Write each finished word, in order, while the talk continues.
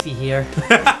here.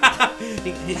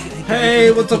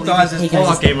 Hey, what's up, guys? It's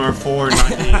Fallout Gamer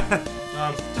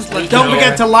 419. Don't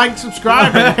forget to like,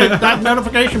 subscribe, and hit that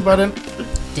notification button.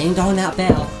 Ding dong that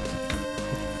bell.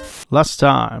 Last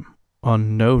time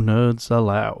on No Nerds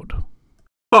Allowed.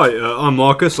 Hi, I'm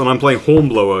Marcus, and I'm playing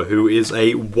Hornblower, who is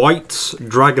a white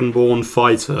dragonborn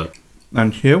fighter.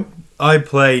 And Hugh? I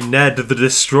play Ned the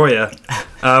Destroyer,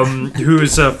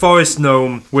 who's a forest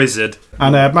gnome wizard.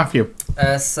 And Matthew.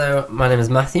 So my name is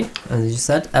Matthew, as you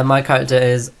said. My character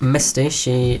is Misty.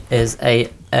 She is a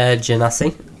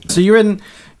genasi. So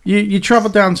you travel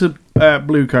down to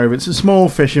Blue Cove. It's a small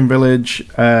fishing village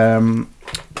on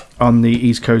the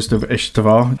east coast of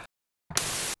Ishtavar.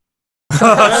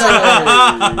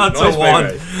 That's a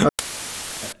one.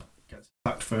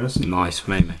 Back first. Nice,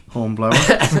 maybe. Hornblower.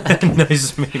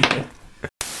 Nice meme.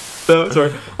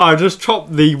 Sorry, I just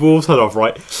chopped the wolf's head off,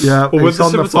 right? Yeah, Well, it's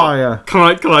on the fire.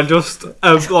 Can I just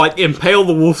impale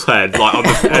the wolf's head on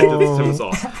the end of the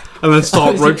scimitar and then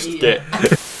start roasting it?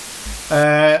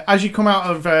 As you come out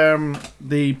of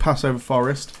the Passover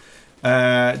Forest,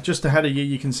 just ahead of you,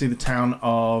 you can see the town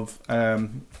of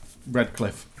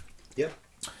Redcliffe. Yep.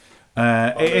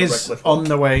 It is Redcliffe on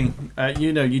the way.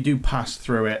 You do pass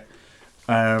through it,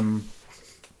 and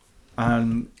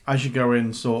as you go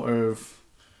in, sort of,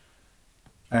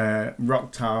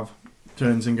 Rocktav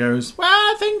turns and goes, "Well,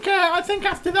 I think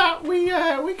after that we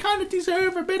kind of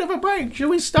deserve a bit of a break. Shall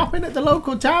we stop in at the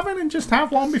local tavern and just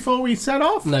have one before we set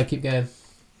off?" No, keep going.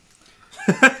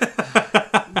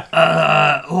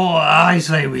 I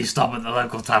say we stop at the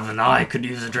local tavern. I could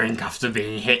use a drink after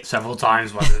being hit several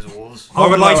times by those wolves. I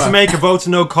would like to make a vote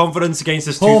of no confidence against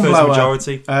this two-thirds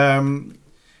majority.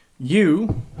 You're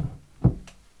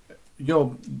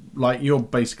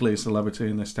basically a celebrity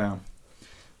in this town.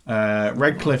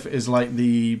 Redcliffe is like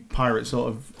the pirate sort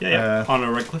of.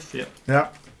 Honor Redcliffe, yeah. Yeah,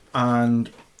 and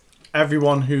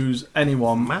everyone who's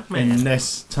anyone in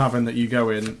this tavern that you go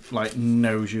in, like,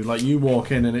 knows you. Like, you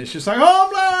walk in and it's just like,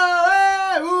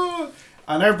 oh,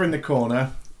 and over in the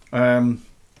corner,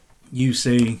 you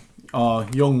see our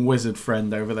young wizard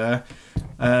friend over there,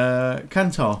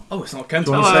 Kentar. Oh, it's not Kentar.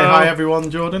 Do you want to say hi, everyone,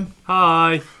 Jordan?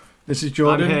 Hi, This is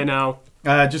Jordan. I'm here now.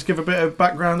 Just give a bit of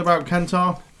background about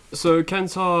Kentar. So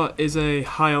Kentar is a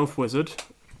high elf wizard.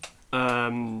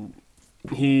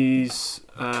 He's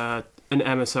an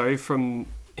emissary from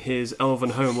his elven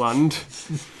homeland.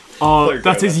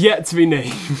 That is yet to be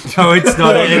named. No, it's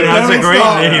not. It has a great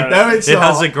name. No, it's it not.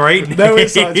 has a great name. No,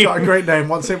 it's not. It's got a great name.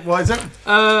 What is it?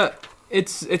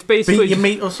 It's basically Beat your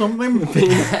meat or something?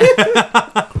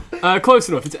 close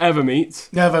enough. It's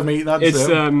Evermeet. Never meat. That's It's it.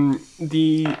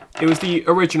 it was the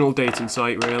original dating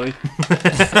site, really.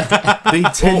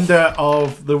 The Tinder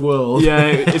of the world. Yeah,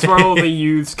 it's where all the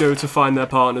youths go to find their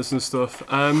partners and stuff.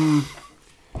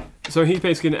 So he's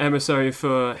basically an emissary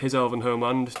for his elven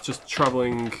homeland, just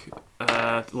travelling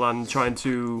the land, trying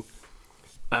to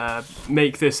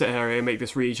make this area, make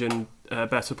this region a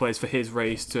better place for his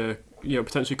race to,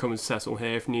 potentially come and settle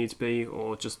here if needs be,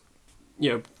 or just,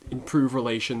 improve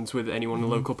relations with anyone in the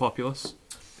local populace.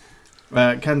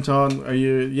 Kenton, are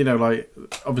you,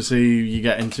 obviously you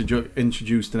get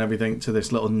introduced and everything to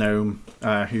this little gnome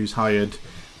who's hired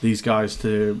these guys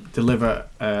to deliver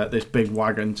this big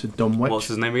wagon to Dunwich. What's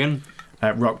his name again?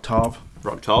 Rocktav.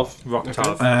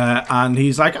 Rocktav. And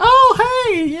he's like, "Oh,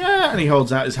 hey, yeah," and he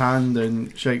holds out his hand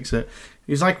and shakes it.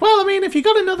 He's like, "Well, if you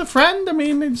got another friend,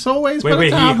 it's always better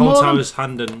to have he holds more out than-" his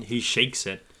hand and he shakes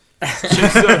it.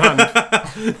 Shakes his own hand.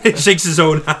 He shakes his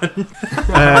own hand.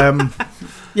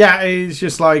 Yeah, he's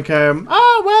just like,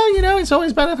 "Oh, well, it's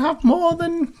always better to have more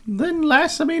than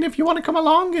less. If you want to come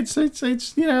along, it's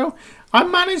I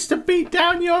managed to beat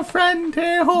down your friend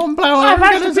here, Hornblower. I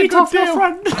managed to beat off your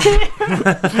friend.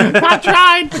 I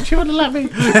tried, but you wouldn't let me."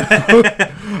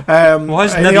 Why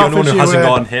is Ned the only one who hasn't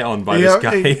gotten hit on by this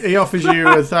guy? He offers you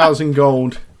 1,000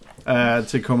 gold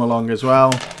to come along as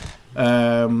well.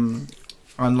 And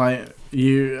like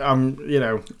you,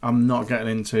 I'm not getting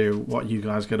into what you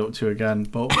guys get up to again,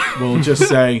 but we'll just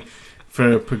say,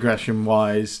 for progression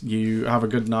wise, you have a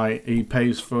good night. He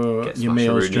pays for your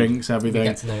meals, drinks, everything. We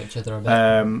get to know each other a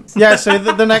bit. Yeah, so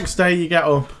the next day you get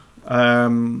up,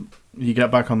 you get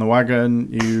back on the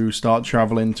wagon, you start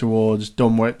travelling towards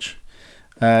Dunwich.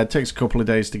 It takes a couple of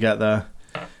days to get there.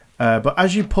 But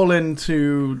as you pull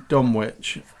into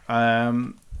Dunwich,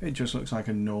 it just looks like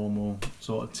a normal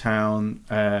sort of town.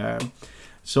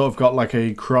 Sort of got like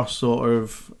a cross sort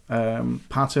of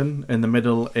pattern. In the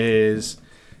middle is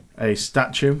a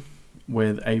statue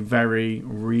with a very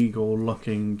regal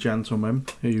looking gentleman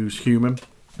who's human.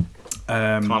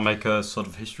 Can I make a sort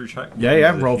of history check?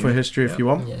 Yeah, roll for history if you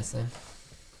want. Yeah, so.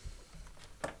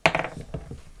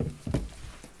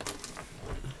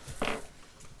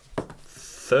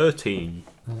 13.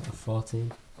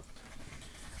 14.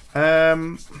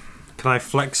 Um, Can I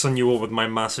flex on you all with my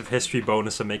massive history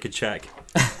bonus and make a check?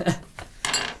 I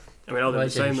mean, I'll do the Why'd you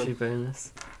same history then.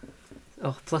 bonus?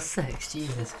 Oh, +6.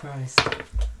 Jesus Christ.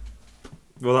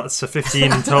 Well, that's a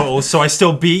 15 in total, so I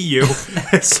still beat you.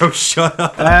 So shut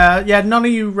up. yeah, none of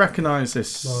you recognise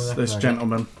this No one this recognise it.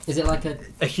 gentleman. Is it like a?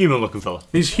 A human-looking fella.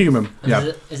 He's human.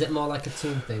 Yeah. Is it more like a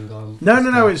tomb thing or?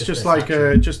 No. It's just a like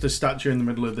statue? just a statue in the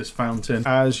middle of this fountain.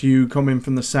 As you come in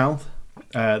from the south,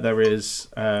 there is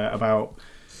about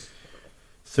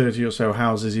 30 or so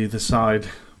houses either side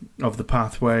of the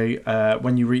pathway.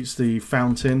 When you reach the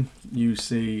fountain, you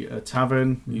see a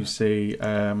tavern. You see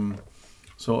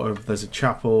there's a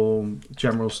chapel,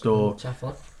 general store.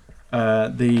 Chapel.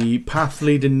 The path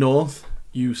leading north,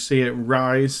 you see it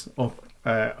rise up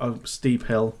a steep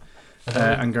hill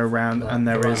and go round, and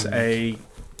there is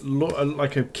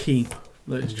like a keep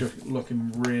that's just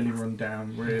looking really run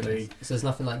down, really. So there's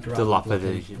nothing like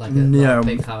Dilapidated. like a No.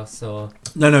 big house or.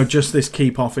 No, just this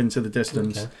keep off into the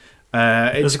distance. Okay.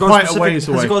 It's Has it got quite specific, a ways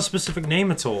away. Has it got a specific name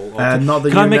at all? Or Not that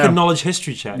can I you make know. a knowledge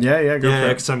history check? Yeah, go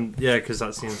for it. Because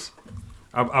that seems.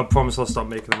 I promise I'll stop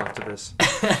making them after this.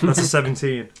 That's a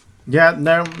 17. Yeah,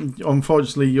 no,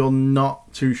 unfortunately, you're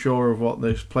not too sure of what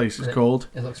this place is called.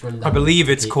 It looks run down. I believe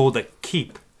it's Keep. called a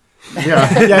keep.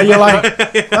 Yeah, you're like,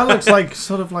 that looks like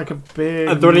sort of like a big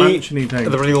Are there any- mansion-y thing.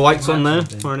 Are there any lights on there?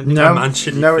 Mansion Or anything? No, a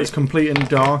mansion no, thing? it's complete and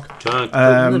dark. Dark.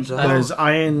 There's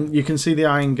iron. You can see the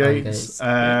iron gates. gates.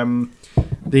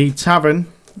 The tavern.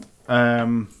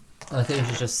 I think we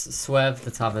should just swerve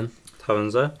the tavern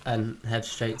Tavern's there. and head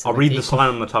straight to I'll the read the keep. sign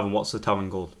on the tavern. What's the tavern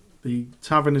called? The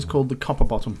tavern is called the Copper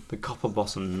Bottom. The Copper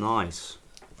Bottom. Nice.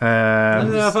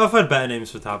 I've heard better names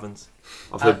for taverns.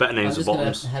 I've heard better names I'm of just gonna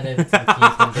bottoms. head over to the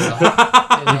keep and do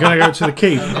like, You're gonna go to the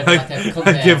keep.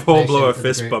 I give Hornblower a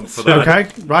fist bump for that. Okay,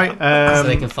 right. so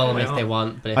they can follow me if they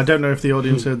want. But if I don't know if the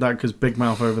audience heard that because Big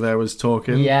Mouth over there was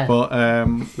talking. Yeah. But We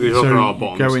were talking so about you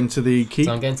bottoms. go into the keep.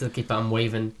 so I'm going to the keep and I'm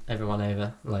waving everyone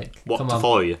over. Like, What, come to on.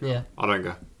 follow you? Yeah. I don't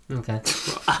go. Okay.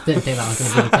 Didn't think that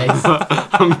was going to be the case.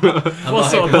 I'm What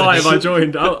not sort of here for party the have I keep.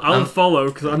 joined? I'll follow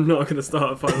because I'm not going to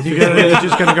start a fight. You're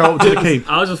just gonna go up to the keep.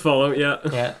 I'll just follow, yeah.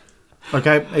 Yeah.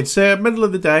 Okay, it's middle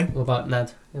of the day. What about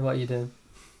Ned? What are you doing?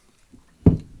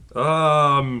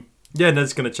 Yeah,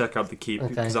 Ned's gonna check out the keep Okay.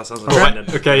 because that sounds like right, Ned.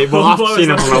 Okay, well, after Hornblower's seeing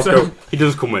not everyone else gonna go, he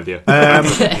does come with you.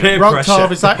 Peer Rocktov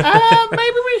pressure. is like,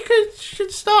 maybe we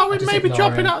should start with just maybe ignore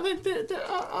dropping him. out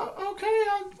okay,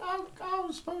 I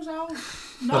suppose I'll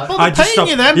not What? bother I just paying stop.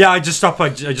 you then. Yeah, I just stop. I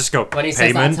just go. When he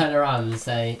says that, Payment. turn around and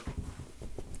say,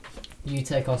 "You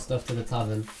take our stuff to the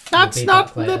tavern." That's We'll be not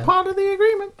back the later. part of the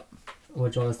agreement.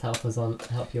 Would you want us to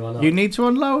help you or not? You need to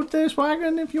unload this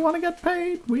wagon if you want to get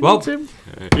paid. We Well, need to.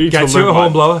 Get to it,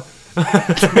 Hornblower. Yeah.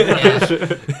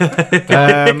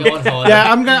 Go on, Horn.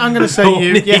 Yeah, I'm gonna say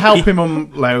you help him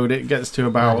unload. It gets to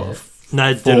about.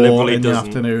 Ned 4 deliberately in the doesn't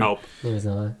afternoon. help. He was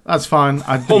alright. That's fine.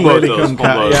 I Hornblower really does, couldn't care.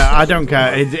 Hornblower. Yeah, I don't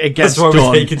care. It gets That's why we're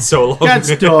done. taking so long.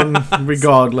 Gets done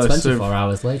regardless 24 of.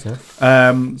 hours later.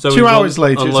 So 2 we've hours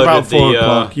later, it's about unloaded 4 the,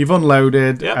 o'clock. You've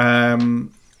unloaded, Yep.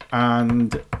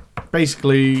 and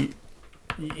basically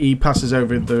he passes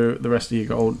over the rest of your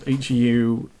gold. Each of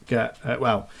you get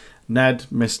Ned,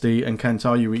 Misty, and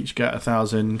Kentar, you each get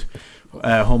 1,000.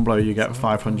 Hornblower, you get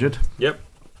 500. Yep.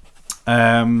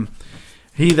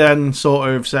 He then sort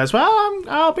of says, "Well,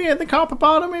 I'll be at the Copper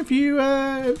Bottom if you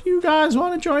guys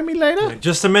want to join me later."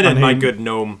 Just a minute, And my him- good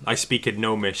gnome. I speak in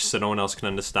gnomish, so no one else can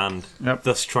understand. Yep.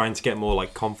 Thus, trying to get more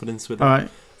like confidence with it. All right.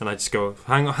 And I just go,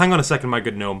 hang on a second, my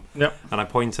good gnome. Yep. And I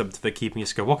point up to the keep and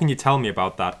just go, what can you tell me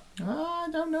about that? I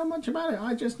don't know much about it.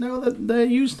 I just know that there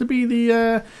used to be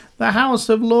the house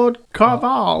of Lord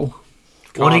Carval.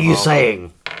 What are you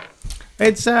saying?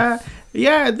 It's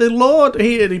the Lord.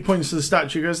 He points to the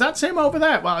statue. Goes, that's him over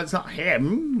there. Well, it's not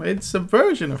him. It's a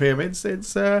version of him. But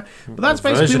that's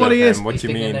basically Version what of he is. him, What do you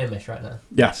Speaking mean? in Gnomish right now.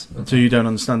 Yes. So you don't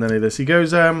understand any of this. He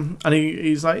goes, and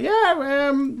he's like,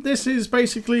 this is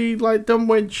basically like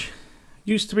Dunwich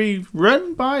used to be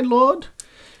run by Lord.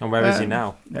 And where is he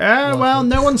now? Yeah, well,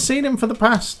 no one's seen him for the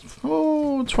past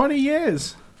 20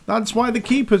 years. That's why the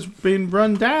keep has been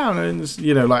run down. And as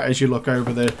you look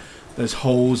over there's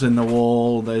holes in the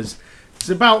wall. It's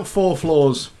about 4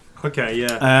 floors. Okay,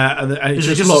 yeah. And it Is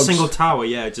it just looks, a single tower?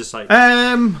 Yeah, just like...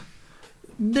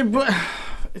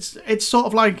 it's sort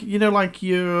of like like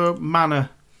your manor.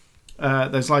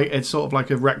 It's sort of like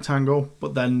a rectangle,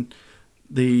 but then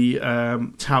the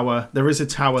tower. There is a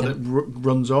tower that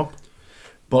runs up,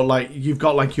 but like you've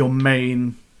got like your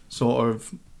main sort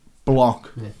of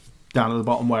block down at the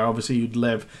bottom where obviously you'd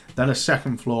live. Then a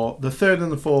second floor. The third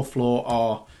and the fourth floor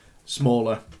are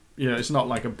smaller. it's not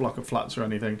like a block of flats or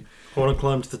anything. I want to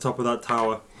climb to the top of that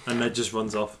tower, and Ned just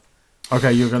runs off.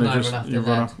 Okay, you're gonna No, just run after you run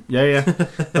Ned. off. Yeah,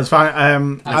 that's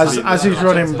fine. As he's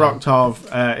running,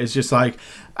 Broktov is just like,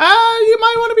 you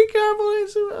might want to be careful.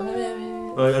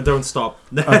 I don't stop.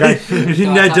 Okay.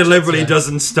 Ned deliberately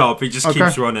doesn't stop. He just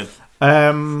keeps running.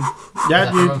 You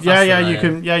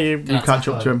catch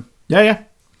up to him. Yeah.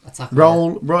 Attack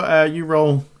Roll. You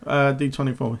roll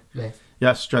d20 for me. Me.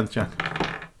 Yeah, strength check.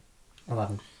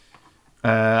 11.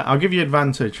 I'll give you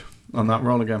advantage on that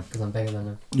roll again. Because I'm bigger than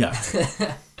him. Yeah.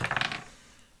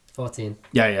 14.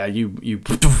 Yeah. You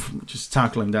just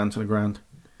tackle him down to the ground.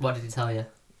 What did he tell you?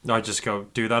 I just go,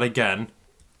 do that again,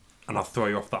 and I'll throw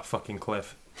you off that fucking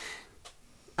cliff.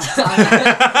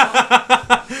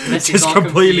 Just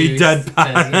completely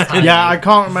deadpan. Yeah, I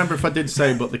can't remember if I did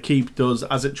say, but the keep does,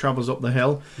 as it travels up the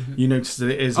hill, you notice that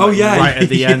it is right at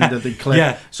the end of the cliff.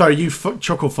 Yeah. Sorry, you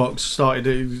chuckle fucks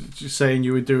started saying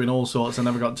you were doing all sorts. I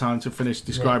never got time to finish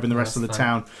describing the rest of the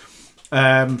town.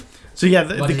 So yeah,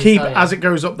 the keep, as it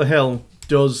goes up the hill,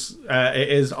 it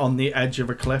is on the edge of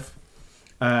a cliff.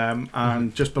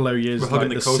 And just below you is like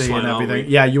the sea and everything.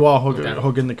 Yeah, you are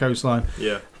hugging the coastline.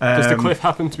 Yeah. Does the cliff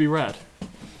happen to be red?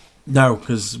 No,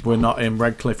 because we're not in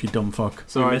Redcliffe, you dumb fuck.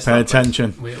 Sorry. Pay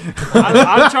attention.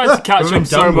 I'm trying to catch up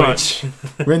so much.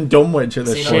 We're in Dunwich at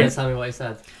this point. Tell me what he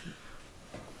said.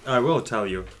 I will tell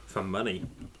you for money.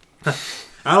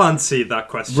 I'll answer that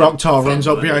question. Roktar runs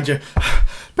up behind you.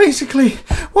 Basically,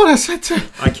 what I said to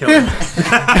I kill him.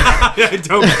 I don't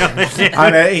kill him.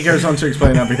 And he goes on to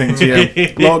explain everything to you.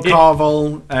 Lord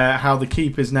Carvel, how the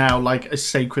keep is now like a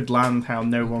sacred land, how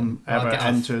no one ever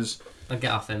enters. I'll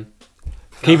get off him.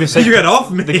 Keep it sacred. You get off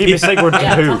me. The keep is sacred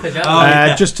to who?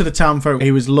 Just to the town folk.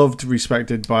 He was loved,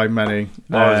 respected by many.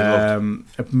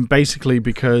 Basically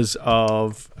because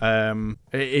of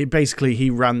basically he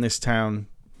ran this town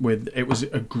with. It was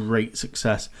a great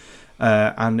success.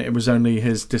 And it was only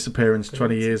his disappearance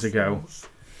 20 years ago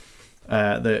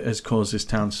that has caused this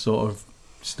town to sort of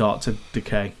start to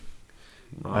decay.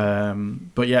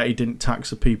 But yeah, he didn't tax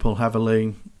the people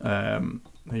heavily.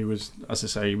 He was, as I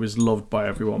say, he was loved by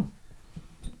everyone.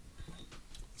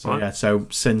 So yeah, so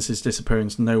since his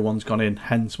disappearance, no one's gone in.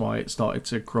 Hence why it started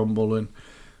to crumble and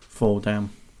fall down.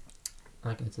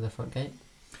 I go to the front gate.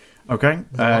 Okay,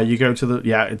 you go to the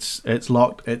it's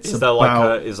locked. It's is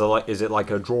it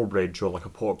like a drawbridge or like a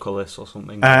portcullis or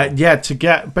something? To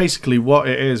get basically what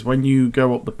it is when you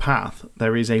go up the path,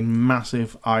 there is a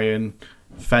massive iron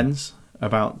fence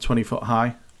about 20 foot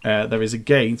high. There is a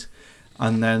gate,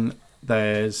 and then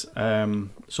there's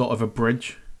sort of a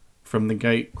bridge from the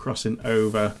gate crossing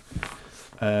over,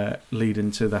 leading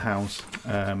to the house.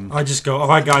 I just go, all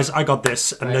right, guys, I got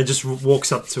this, and then just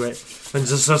walks up to it and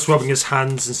just starts rubbing his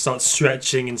hands and starts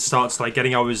stretching and starts like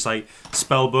getting out his like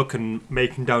spell book and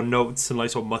making down notes and like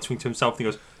sort of muttering to himself. And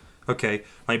he goes, okay,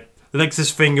 like licks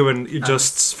his finger and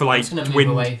adjusts for like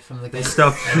wind away from the gate.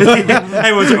 Stuff.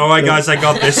 Everyone's like, all right, guys, I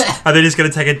got this, and then he's gonna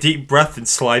take a deep breath and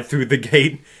slide through the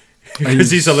gate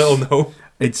because he's a little gnome.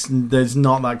 There's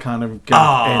not that kind of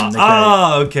gap in the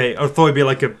gate. Okay. I thought it'd be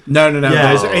like a no.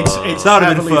 Yeah. It's that would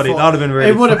have been funny. That would have been really.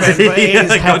 It would have been, but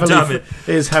it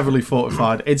it is heavily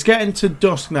fortified. It's getting to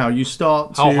dusk now. You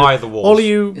start to how high are the walls? All of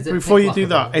you before you do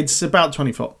that. It's about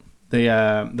 20 foot.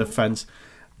 The fence.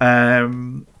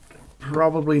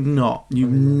 Probably not.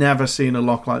 You've never seen a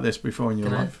lock like this before in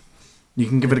your life. You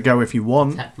can give it a go if you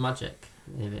want. Detect magic,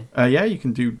 maybe. Yeah, you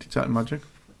can do detect magic.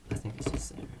 I think it's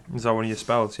just. Is that one of your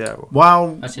spells? Yeah.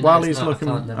 While Actually, he's not. looking,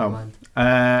 Never mind.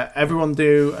 everyone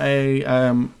do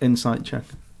a insight check.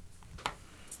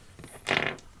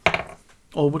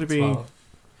 Or would it be? 12.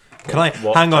 Can I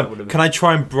hang on? Can I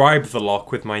try and bribe the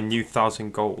lock with my new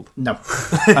 1,000 gold? No.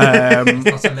 Not a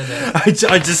minute.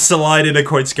 I just slide in a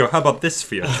coin to go. How about this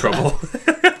for your trouble?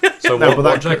 So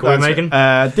what check are we making?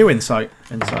 Do insight.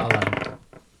 11.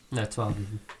 No, 12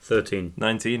 even. 13.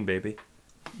 19, baby.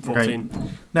 14. Okay.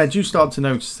 Now, do you start to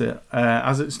notice it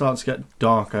as it starts to get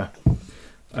darker?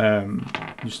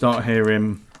 You start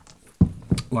hearing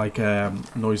like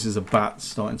noises of bats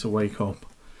starting to wake up.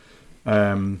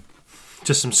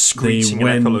 Just some screeching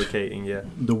and echolocating, yeah.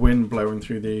 The wind blowing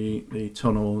through the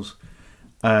tunnels.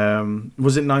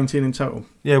 Was it 19 in total?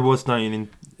 Yeah, it was 19.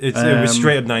 It was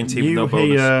straight at 19 with no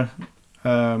bonus.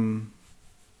 You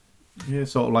hear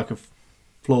sort of like a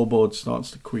floorboard starts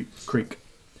to creak.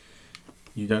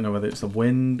 You don't know whether it's the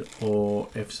wind or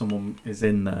if someone is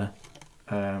in there.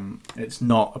 It's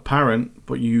not apparent,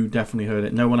 but you definitely heard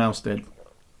it. No one else did.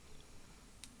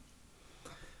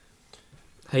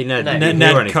 Hey Ned,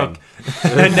 Ned cocks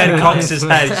his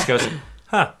head. He just goes,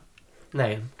 huh?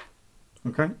 No.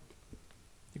 Okay.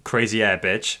 Crazy air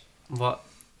bitch. What?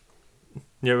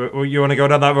 You want to go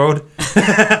down that road?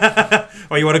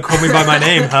 Or you want to call me by my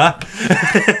name, huh?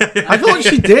 I thought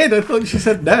she did. I thought she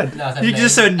said Ned. No, I said You no.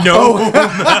 just said no.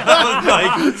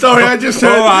 Like, Sorry, I just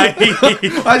said. alright.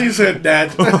 I just said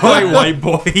Ned. Hi, white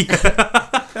boy.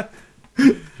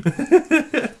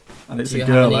 And it's Do a you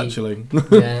girl, have any- actually.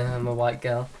 Yeah, I'm a white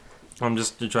girl. I'm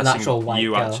just actual addressing white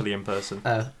you girl. actually in person.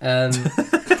 Oh,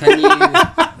 can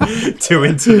you Too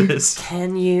into this.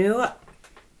 can you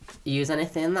use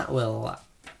anything that will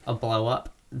blow up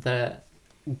the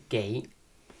gate?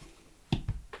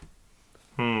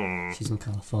 She's in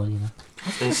California.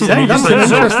 And Yeah, that's an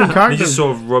interesting he character. just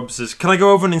sort of rubs his. Can I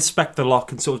go over and inspect the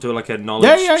lock and sort of do like a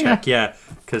knowledge Yeah. check? Yeah,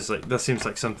 because like that seems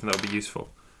like something that would be useful.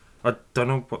 I don't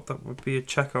know what that would be a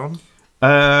check on.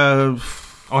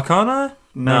 Arcana?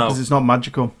 No, because it's not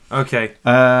magical. Okay,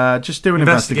 Just do an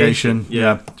Investigation, investigation.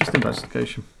 yeah. Just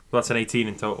investigation. well, that's an 18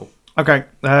 in total. Okay.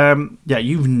 Yeah,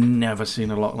 you've never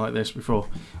seen a lock like this before.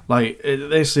 Like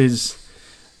this is.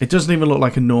 It doesn't even look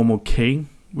like a normal key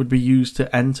would be used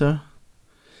to enter.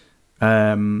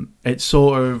 It's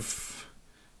sort of,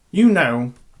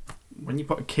 when you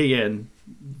put a key in,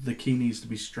 the key needs to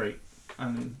be straight,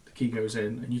 and the key goes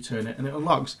in, and you turn it, and it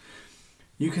unlocks.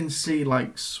 You can see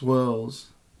like swirls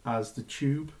as the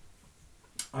tube,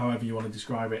 however you want to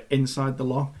describe it, inside the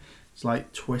lock. It's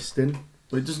like twisting,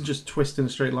 but it doesn't just twist in a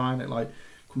straight line. It like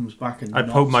comes back and I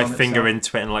poke knocks my on finger itself.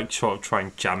 into it and like sort of try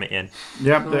and jam it in.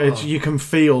 Yeah, Oh. you can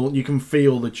feel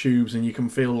the tubes, and you can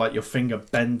feel like your finger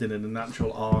bending in a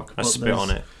natural arc. I but spit on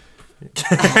there's- it.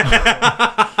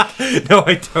 No,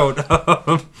 I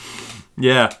don't.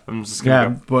 Yeah, I'm just Yeah,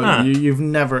 gonna go. but "Huh." you've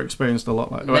never experienced a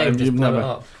lot like No, just you've blow it never.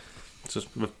 up. Just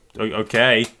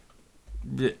okay.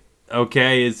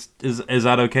 Okay, is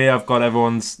that okay? I've got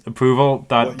everyone's approval.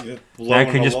 That I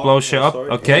can just blow shit up.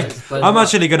 Okay, Yeah, just blow it I'm up.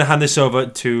 actually going to hand this over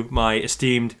to my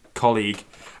esteemed colleague,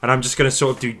 and I'm just going to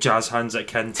sort of do jazz hands at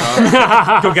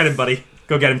Kentar. Go get him, buddy.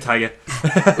 Go get him, Tiger.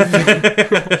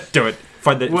 Do it.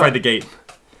 Find the gate.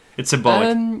 It's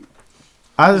symbolic.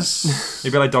 As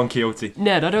Maybe like Don Quixote.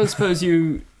 Ned, I don't suppose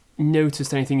you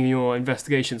noticed anything in your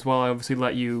investigations while I obviously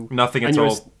let you. Nothing and at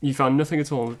all. you found nothing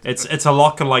at all. It's a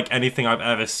lock unlike anything I've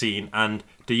ever seen. And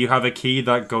do you have a key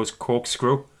that goes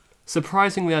corkscrew?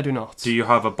 Surprisingly, I do not. Do you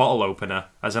have a bottle opener,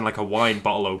 as in like a wine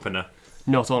bottle opener?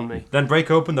 Not on me. Then break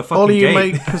open the fucking all of you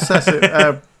gate. make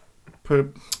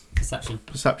Perception.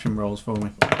 perception rolls for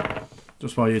me,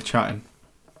 just while you're chatting.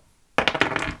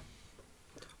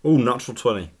 Oh, natural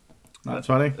 20. That's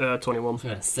 20. 21. I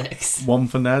got a 6. One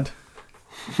for Ned.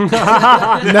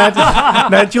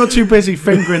 Ned, you're too busy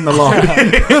fingering the lock.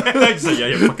 So, yeah,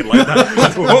 you fucking like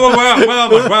that.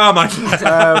 Where am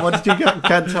I? What did you get,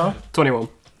 Kentar? 21.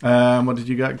 What did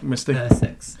you get, Misty?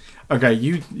 6. Okay,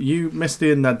 you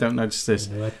Misty and Ned don't notice this.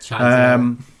 We're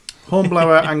chatting.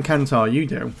 Hornblower and Kentar, you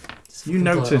do. You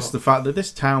Blow it notice up. the fact that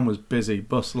this town was busy,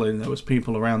 bustling. There was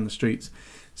people around the streets.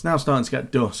 It's now starting to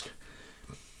get dusk.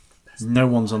 No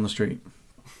one's on the street.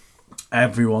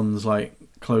 Everyone's like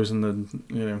closing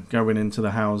going into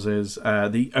the houses.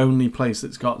 The only place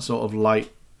that's got sort of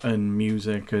light and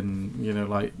music and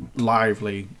like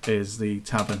lively is the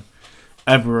tavern.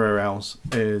 Everywhere else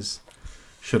is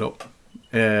shut up.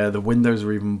 The windows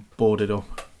are even boarded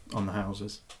up on the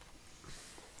houses.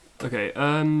 Okay,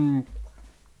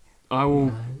 I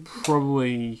will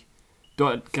probably.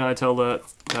 Can I tell that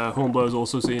Hornblow's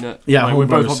also seen it? Yeah, Like, we're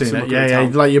both Hornblow's obviously seen it. looking Yeah, at yeah.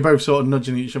 town. Like you're both sort of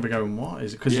nudging each other, going, "What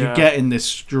is it?" Because Yeah. you're getting this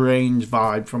strange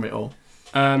vibe from it all.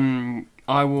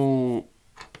 I will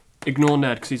ignore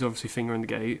Ned because he's obviously fingering the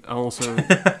gate. I'll also.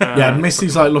 Yeah,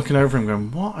 Misty's like looking over him,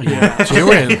 going, "What are you Yeah.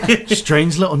 doing,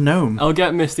 strange little gnome?" I'll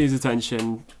get Misty's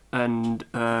attention and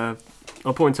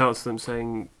I'll point out to them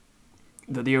saying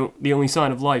that the only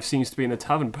sign of life seems to be in the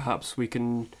tavern. Perhaps we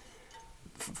can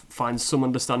find some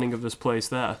understanding of this place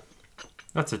there.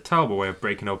 That's a terrible way of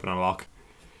breaking open a lock.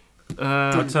 I'll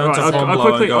I'll turn to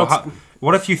Hornblower and go,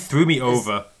 what if you threw me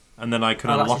over and then I could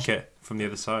Oh, that's unlock a it from the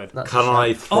other side? That's Can a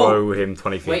I shout. throw him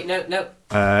 20 feet? Wait, no. If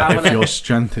wanna- your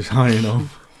strength is high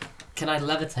enough. Can I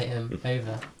levitate him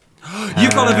over?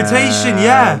 You've got levitation,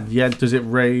 yeah! Yeah. Does it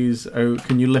raise? Oh,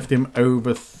 can you lift him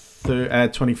over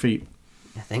 20 feet?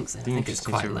 I think so. I Think think it it's just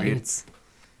quite seems to read. loads.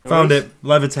 Found it.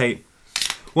 Levitate.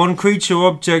 One creature or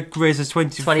object raises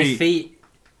 20 20 feet.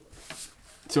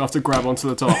 So I have to grab onto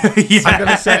the top. Yeah. I'm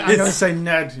gonna say,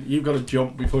 Ned, you've got to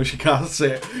jump before she casts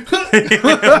it. Okay,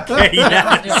 I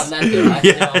yeah. can do it on them, do I? I can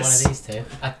do it on one of Yes. these two.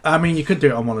 I mean, you could do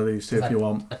it on one of these two if you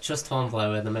want. I trust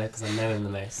Hornblower the most because I know him the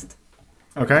most.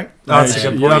 Okay, That's a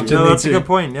a good good you have point. to No, need that's a to- good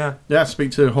point, yeah. Yeah,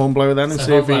 speak to Hornblower then and So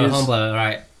see if Hornblower, he's. Hornblower,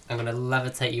 right. I'm going to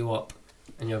levitate you up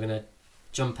and you're going to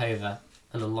jump over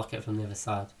and unlock it from the other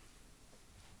side.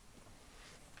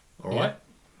 All right.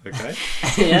 Okay.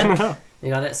 Yeah, you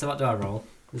got it. So what do I roll?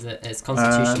 Is it? It's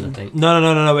Constitution, I think.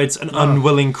 No. It's an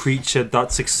unwilling creature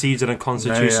that succeeds in a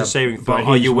Constitution saving throw.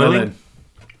 Are you willing?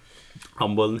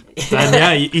 I'm willing. Then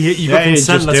yeah, you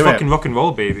consent. Let's fucking rock and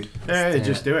roll, baby. Yeah,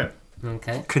 just do it.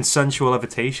 Okay. Consensual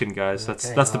levitation, guys. That's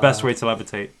the best way to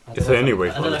levitate. Is there any way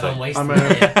I to don't know if I'm levitate? wasting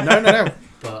it. No.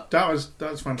 But That was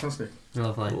fantastic.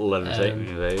 lovely. Levitate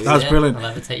me, baby. That's brilliant.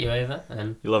 I'll levitate you over,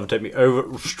 and You levitate me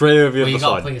over, straight over the well, you other got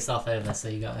to side. pull yourself over, so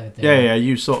you got to. Yeah.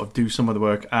 You sort of do some of the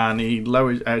work, and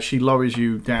she lowers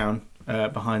you down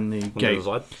behind the On the gate,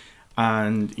 other side.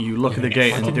 and you look at the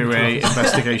gate and do a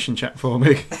investigation check for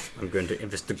me. I'm going to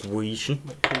investigation.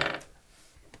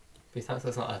 We thought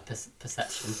that's not a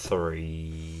perception.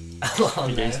 3. Oh,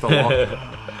 no. Against the law.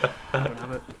 I don't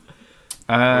have it.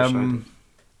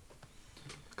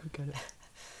 Could get it.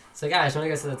 So guys, want to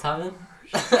go to the tavern?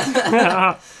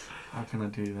 How can I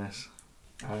do this?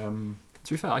 To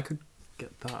be fair, I could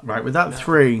get that. Right, with that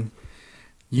 3,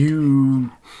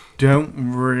 you don't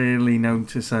really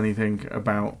notice anything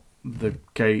about the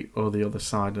gate or the other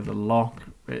side of the lock.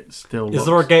 It still Is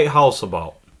there a gatehouse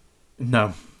about?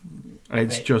 No.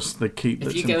 It's Wait. just the keep If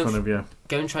that's you in go front of you.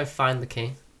 Go and try find the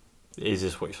key. Is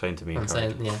this what you're saying to me? I'm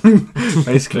Craig? saying, yeah.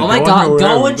 Basically. Oh my go god, on go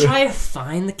around. and try to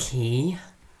find the key.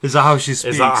 Is that how she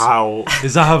speaks? Is that how?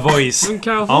 Is that her voice?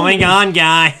 Oh my god,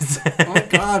 guys! Oh my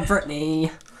god,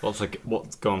 Brittany. What's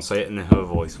go on, say it in her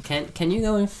voice. Can you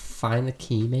go and find the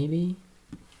key, maybe?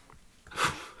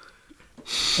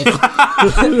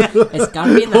 It's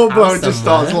gotta be in the Poor house bloke just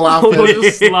somewhere. starts laughing.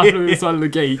 Just laughing inside the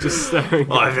gate, just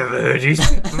staring. I've never heard you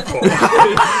before.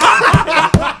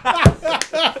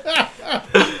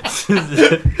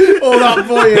 All that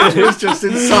voyage was just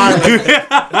in silence.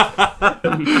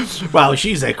 Well,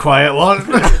 she's a quiet one.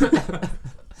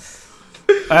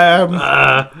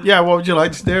 Yeah, what would you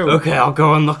like to do? Okay, I'll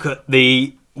go and look at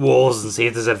the walls and see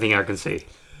if there's anything I can see.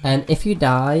 And if you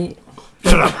die,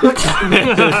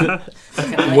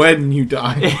 When you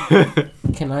die.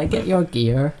 can I get your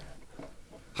gear?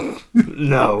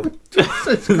 No.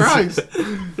 Jesus Christ.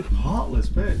 Heartless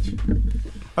bitch.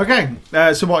 Okay,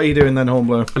 so what are you doing then,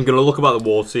 Hornblower? I'm going to look about the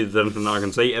wall, see if there's anything that I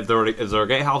can see. Is there a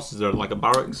gatehouse? Is there like a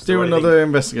barracks? Do or anything? another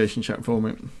investigation check for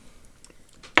me.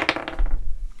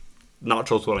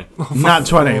 Natural 20. Nat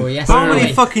 20. Oh, yes, How sir.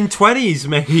 many fucking 20s,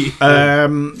 mate?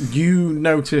 You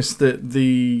notice that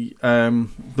the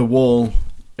wall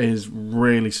is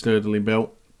really sturdily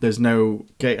built. There's no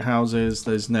gatehouses.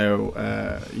 There's no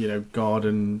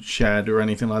garden shed or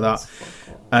anything like that.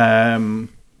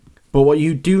 But what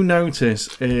you do notice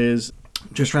is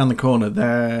just around the corner,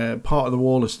 there part of the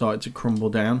wall has started to crumble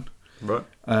down. Right.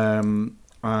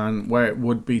 And where it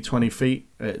would be 20 feet,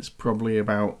 it's probably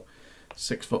about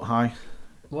 6 foot high.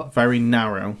 What? Very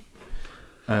narrow.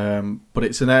 But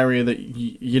it's an area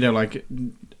that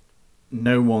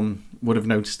no one would have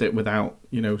noticed it without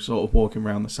sort of walking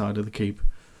around the side of the keep.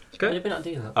 Why did we not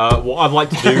do that? What I'd like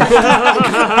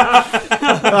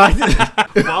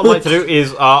to do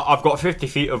is I've got 50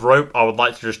 feet of rope. I would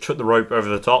like to just chuck the rope over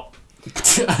the top.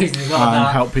 And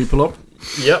help people up.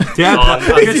 Yep. Yeah,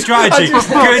 good strategy. Good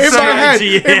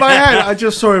strategy. In my head, I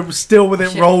just saw him still with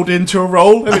it rolled into a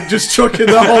roll, and it just chuck in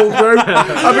the whole rope.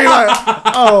 I'd be like,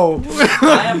 oh.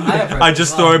 I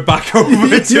just throw it back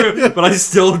over to him, but I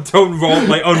still don't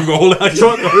unroll it. I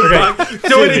chuck it back.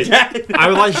 Do it again. I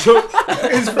would like to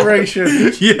chuck. Inspiration.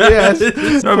 Yeah.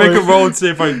 Yes. So I make a roll and see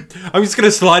if I'm just going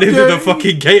to slide into the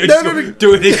fucking gate and just go,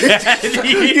 do it again.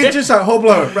 You just like,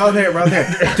 blow it, round here.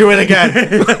 Do it again.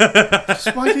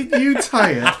 Why didn't you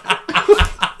tie it?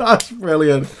 That's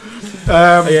brilliant.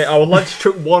 Yeah, I would like to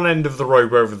chuck one end of the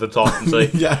rope over the top and say,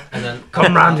 Yeah. And then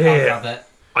come round I'll here. grab it.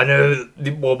 I know.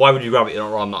 Well, why would you grab it? You're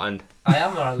not around that end. I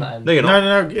am around that end. No, you're not.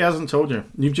 No, he hasn't told you.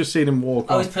 You've just seen him walk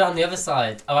Oh, off. he's put it on the other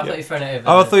side. Oh, I thought you were throwing it over.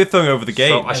 Oh, I thought you were throwing it over the gate.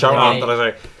 So I shout Okay. around and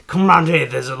I say, come round here.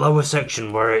 There's a lower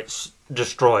section where it's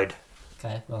destroyed.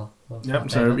 Okay, well. Yep, okay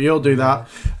so then. you'll do that.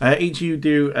 Each of you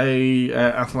do a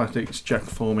athletics check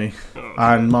for me.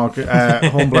 And Mark,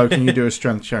 Hornblow, can you do a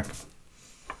strength check?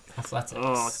 Athletics.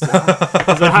 Oh,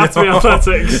 does it have to be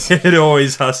athletics? It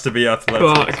always has to be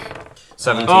athletics. Fuck.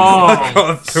 17. Oh. I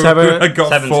got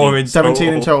 17. 4 in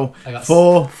 17 in total. total. I got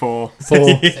 4.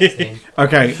 16.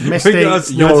 Okay, Misty,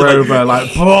 That's- you're that's like- over.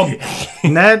 Like,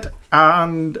 boom. Ned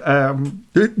and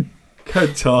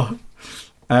Kentar,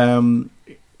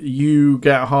 you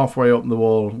get halfway up the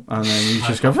wall and then you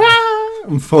just go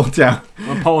and fall down.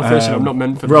 I'm a politician. I'm not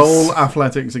meant for Roll this.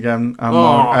 athletics again. And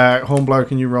Oh. Hornblow,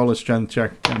 can you roll a strength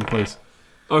check again, please?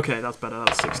 Okay, that's better.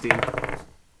 That's 16.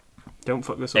 Don't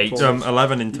fuck this up. 8. for us.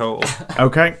 11 in total.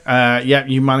 Okay. Yeah,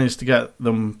 you managed to get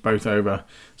them both over.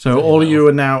 So So all of you you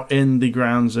are now in the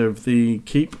grounds of the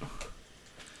keep.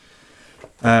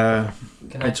 Can I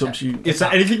It's up check? to you. Is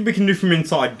there anything we can do from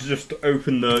inside just to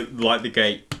open the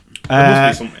gate? There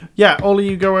must be something. Yeah, all of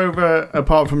you go over,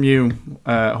 apart from you,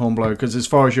 Hornblow, because as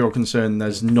far as you're concerned,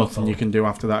 there's nothing you can do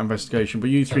after that investigation. But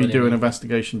you three do an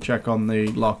investigation check on the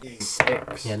lock.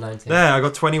 6. Yeah, 19. There, I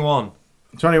got 21.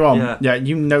 21. Yeah. Yeah,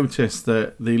 you notice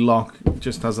that the lock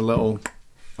just has a little.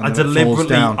 I and then it falls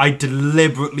down.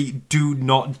 deliberately do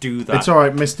not do that. It's all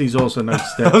right. Misty's also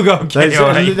noticed it. Okay, there's, all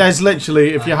right. there's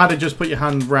literally, if you had just put your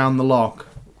hand round the lock,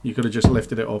 you could have just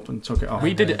lifted it up and took it off.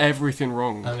 We did everything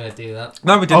wrong. I'm gonna do that.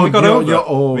 No, we didn't. we got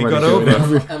over. We got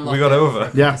over. Unlock We got it.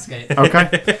 over. Yeah. Escape.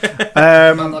 Okay.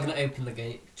 I'm not gonna open the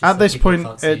gate. just At so this people point,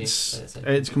 can't see you, it's so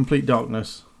open. it's complete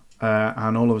darkness,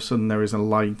 and all of a sudden there is a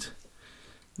light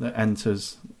that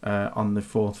enters on the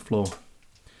 4th floor.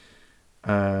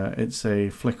 It's a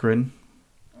flickering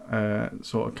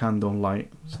sort of candle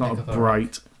light. It's not a Pick up a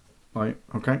bright light.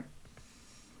 Okay.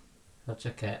 I'll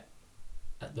check it.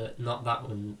 At the not that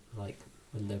one like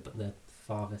window, but the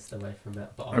farthest away from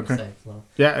it, but on Okay. the safe floor.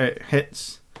 Yeah, it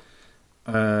hits.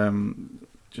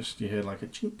 Just you hear like a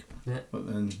chink, Yeah. but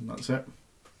then that's it.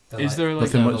 The Is light- there like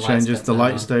Nothing the much lights changes. get The turned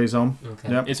light on. stays on.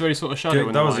 Okay. Yep. Is there any sort of shadow in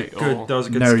That the was a light? good. or- That was a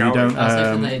good No, you scouting. don't. I was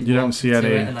hoping they'd You don't walk see to any.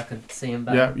 it and I could see him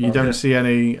better. Yeah, you don't see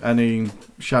any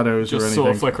shadows or Just anything.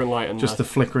 sort of flickering light and Just the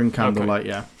flickering candlelight.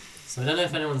 Yeah. So I don't know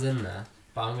if anyone's in there,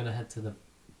 but I'm gonna head to the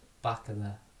back of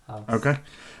the house. Okay.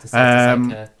 To see if there's Um,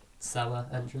 like a cellar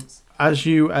entrance. As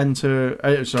you enter,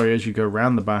 as you go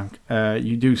round the back,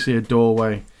 you do see a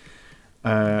doorway.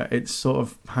 It's sort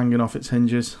of hanging off its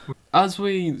hinges. As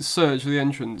we search for the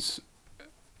entrance,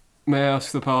 may I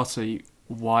ask the party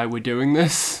why we're doing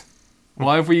this?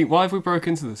 Why have we broke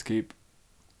into this keep?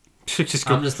 Just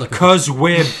I'm just looking. Because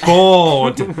we're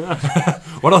bored.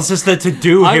 What else is there to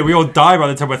do here? We all die by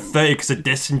the time we're 30 because of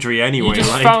dysentery anyway. You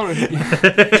just like. found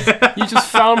you just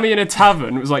found me in a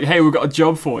tavern. It was like, hey, we've got a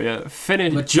job for you. We're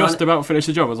Just trying- about finished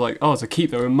the job. I was like, oh, it's a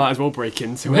keep though. We might as well break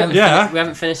into We it. haven't, Yeah. we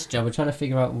haven't finished the job. We're trying to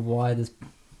figure out why this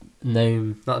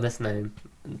gnome, not this gnome,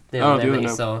 the Oh, other the gnome other that you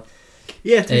gnome. saw.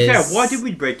 Yeah, to be fair, Is- why did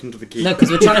we break into the keep? No, because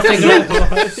we're trying to figure out.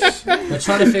 We're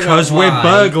trying to figure out Because we're why.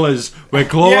 burglars. We're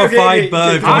glorified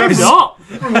burglars. I'm not.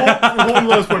 From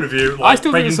Hornblow's point of view, like, I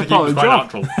still think breaking it's a into the part keep of was the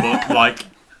quite job. natural, but like,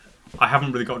 I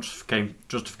haven't really got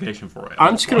justification for it.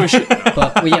 I'm just gonna.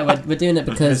 But we're doing it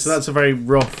because So that's a very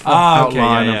rough Ah, okay,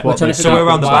 outline yeah, yeah. of we're what trying this to So figure we're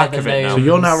out around the why back of it now. So gnome's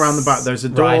you're now around the back. There's a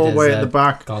riders doorway are at the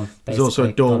back. Gone, There's also a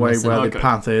basically, gone doorway missing. where Okay. the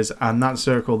path is, and that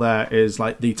circle there is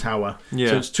like the tower. So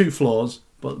Yeah. it's 2 floors,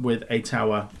 but with a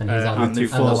tower. And he's on and the and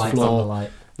the 4th light's on the floor. light.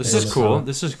 This Is on is the cool. tower.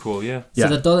 This is cool, yeah. Yeah.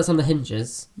 So the door that's on the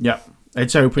hinges. Yeah,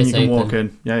 it's open. It's you can walk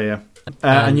open. in. Yeah.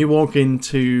 And you walk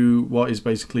into what is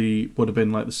basically would have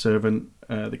been like the servant,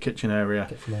 the kitchen area.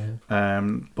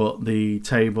 But the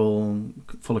table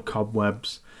full of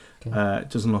cobwebs. Okay. It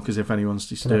doesn't look as if anyone's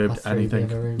Can I disturbed pass through the anything.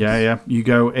 other rooms? Yeah. You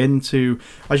go into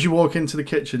as you walk into the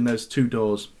kitchen. There's 2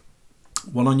 doors,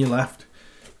 one on your left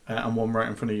and one right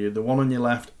in front of you. The one on your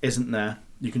left isn't there.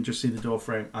 You can just see the door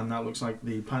frame, and that looks like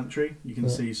the pantry. You can Yeah.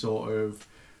 see sort of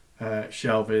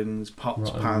shelvings,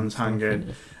 pots, Rotten pans stuff,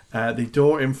 hanging. yeah. The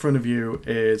door in front of you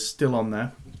is still on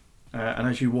there, and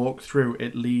as you walk through,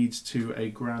 it leads to a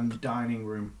grand dining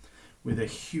room with a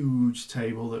huge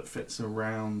table that fits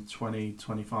around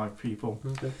 20-25 people.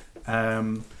 Okay.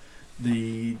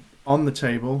 On the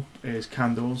table is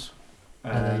candles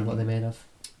And then what are they made of?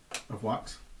 of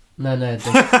wax. No.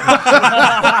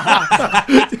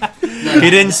 He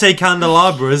didn't say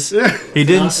candelabras. He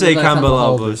didn't say They're candle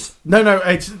candelabras. No,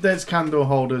 there's candle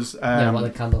holders Yeah, what are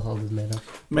the candle holders made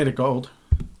of? made of gold.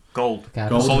 Gold. Okay, I'll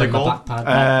Gold. just Solid put it in my gold?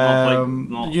 backpack.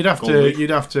 Not You'd have gold.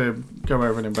 to go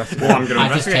over and investigate. Well, I'm gonna I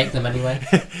just investigate. take them anyway.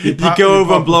 You go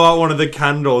over and blow out one of the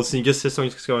candles, and you just hear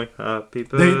someone just going, "Happy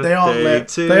birthday They aren't lit.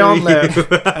 to They aren't you." lit.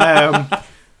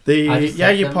 I just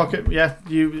take you them. pocket. Yeah,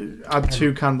 you add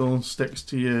 2 candlesticks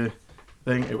to your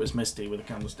thing. It was Misty with a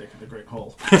candlestick in the Great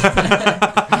Hall.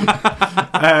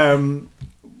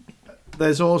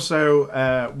 There's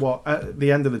also what at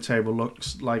the end of the table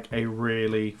looks like a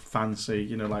really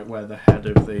fancy, like where the head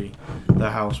of the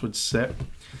house would sit.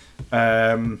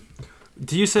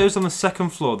 Do you say it was on the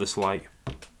 2nd floor? This light?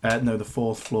 No, the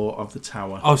 4th floor of the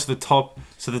tower. Oh, so the top.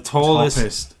 So the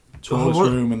tallest. Tallest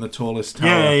what- room and the tallest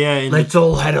tower. Yeah. Let's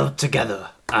all head up together.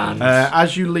 And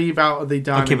As you leave out of the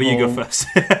dining Okay, but you go hall, first.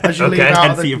 as you leave Okay, out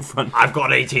Head of for the, in front. I've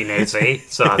got 18 AC,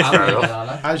 so that's I'll fair make it, enough.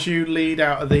 Lala. as you lead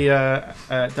out of the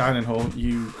dining hall,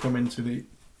 you come into the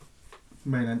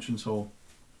main entrance hall.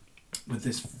 with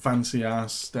this fancy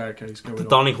ass staircase going The up.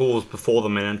 dining hall was before the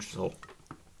main entrance hall.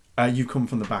 You come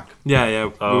from the back. Yeah.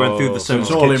 We went through the So it's Sims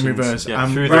all in kitchens. reverse. Yeah.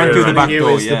 And Through right the through rear the back entrance.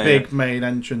 door is Yeah, the big main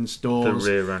entrance The doors.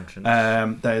 rear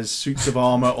entrance. There's suits of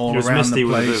armour all It was around Misty the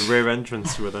with place. the rear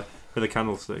entrance with a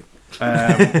candlestick.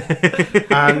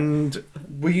 And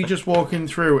were you just walking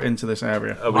through into this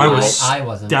area? I was I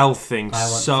wasn't. stealthing I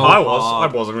want- so I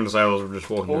hard. wasn't going to say I was just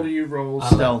walking. All you roll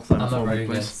I'm stealth a, then I'm for a me, rogue,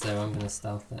 please. so I'm gonna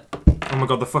stealth it. Oh my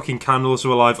god, the fucking candles are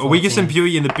alive. Are we just in 14.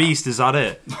 Beauty and the Beast? Is that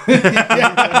it?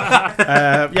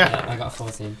 Yeah. Yeah, I got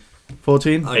 14.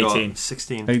 14, I got 18.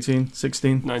 16. 18,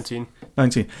 16, 19.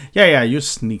 19. Yeah, you're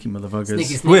sneaky motherfuckers.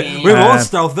 Sneaky, We're, sneaky. we're all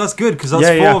stealth. That's good because that's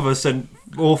yeah. four of us, and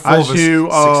all four As of us you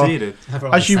are- succeeded. I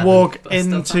rolled As a you 7, walk but I'm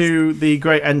still fast. into the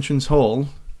great entrance hall,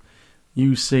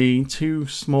 you see two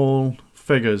small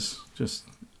figures just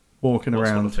walking What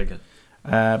sort around, of figure?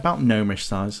 about gnomish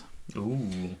size,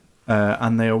 Ooh.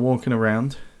 and they are walking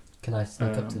around. Can I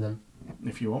sneak up to them?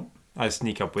 If you want. I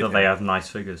sneak up with Do him. they have nice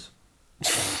figures?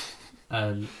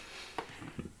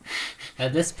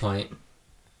 At this point,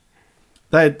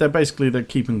 They're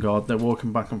keeping guard. They're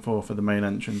walking back and forth for the main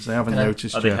entrance. They haven't Can I-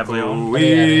 noticed Are they yet. heavily armed?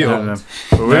 Yeah, No, no.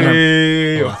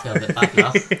 oh, I feel a bit bad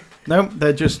now. No,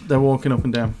 they're walking up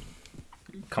and down.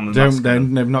 Come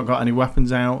They've not got any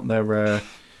weapons out. They're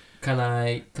Can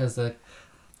I? Because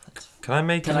Can I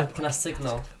make can I it? can I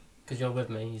signal? Because you're with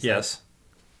me. You said. Yes.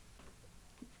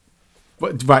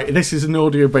 right. This is an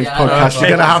audio-based Yeah, I know, podcast. but-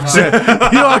 You're gonna have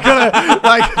to. You are gonna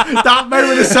like that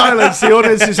moment of silence. The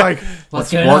audience is like,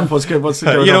 What's going on? What's good? What's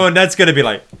going You know, on? and Ned's gonna be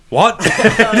like, "What?"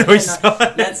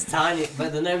 No, Ned's tiny,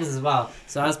 but the gnomes as well.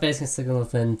 So I was basically signaling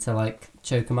them to like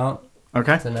choke him out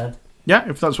Okay. to Ned. Yeah,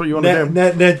 if that's what you want to do.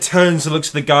 Ned turns and looks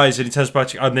at the guys, and he turns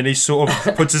back, and then he sort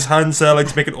of puts his hands there like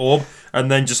to make an orb, and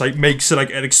then just like makes like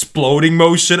an exploding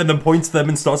motion, and then points to them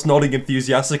and starts nodding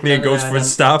enthusiastically and No, no, goes no, for no.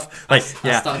 his staff. Like,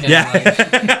 I start getting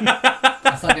yeah.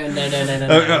 I start going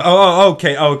no. Oh,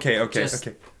 okay. Just-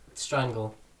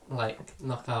 Strangle, like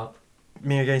knock out.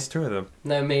 Me against two of them.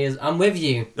 No, I'm with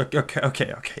you.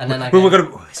 Okay. And then I we're go-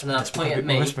 gonna. and then I point at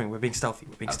me. We're being stealthy.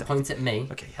 We're being I stealthy. point at me,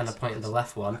 Okay, and I yes, point at yes. the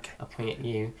left one. Okay. I point at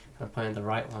you, and I point at the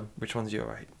right one. Which one's your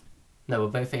right? No, we're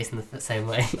both facing the same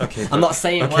way. Okay. I'm not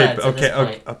saying Okay, words but, at this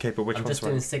point. okay, but which I'm one's just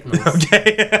doing right? signals.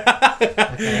 Okay.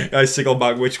 Okay. I signal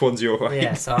back. Which one's your right?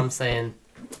 Yeah, so I'm saying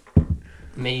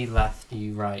me left,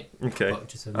 you right. Okay. But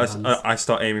just with my hands. I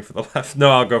start aiming for the left.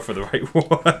 No, I'll go for the right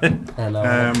one. And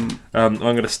I'm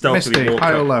gonna stealthily Misty, walk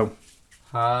high or up. low?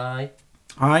 hi.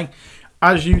 Hi.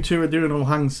 As you two are doing all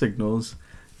hand signals,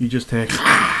 you just hear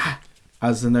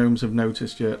as the gnomes have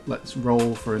noticed you. Let's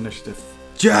roll for initiative.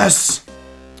 Yes.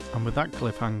 And with that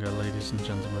cliffhanger, ladies and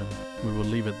gentlemen, we will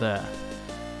leave it there.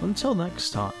 Until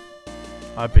next time,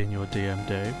 I've been your DM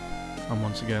Dave, and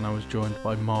once again I was joined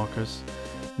by Marcus,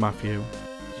 Matthew,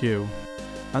 Hugh,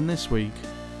 and this week,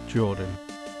 Jordan.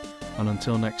 And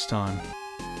until next time,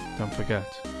 don't forget,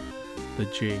 the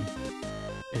G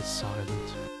is silent.